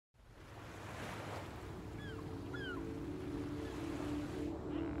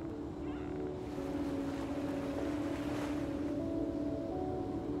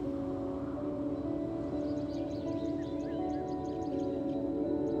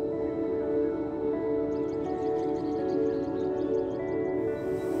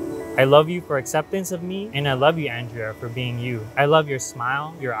I love you for acceptance of me, and I love you, Andrea, for being you. I love your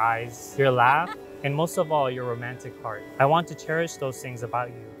smile, your eyes, your laugh, and most of all, your romantic heart. I want to cherish those things about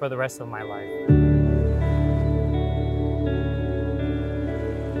you for the rest of my life.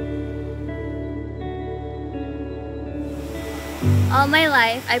 All my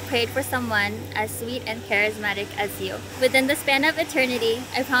life, I prayed for someone as sweet and charismatic as you. Within the span of eternity,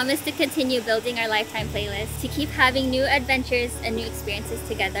 I promise to continue building our lifetime playlist, to keep having new adventures and new experiences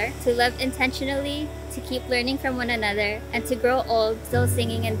together, to love intentionally, to keep learning from one another, and to grow old still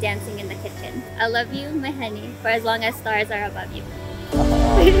singing and dancing in the kitchen. I love you, my honey, for as long as stars are above you.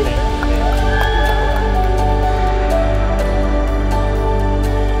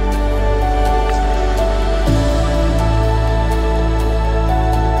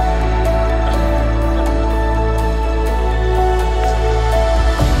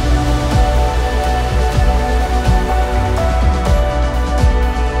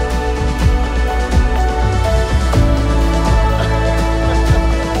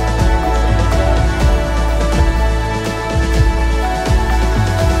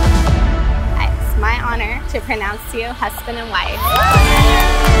 To pronounce you husband and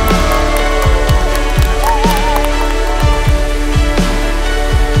wife.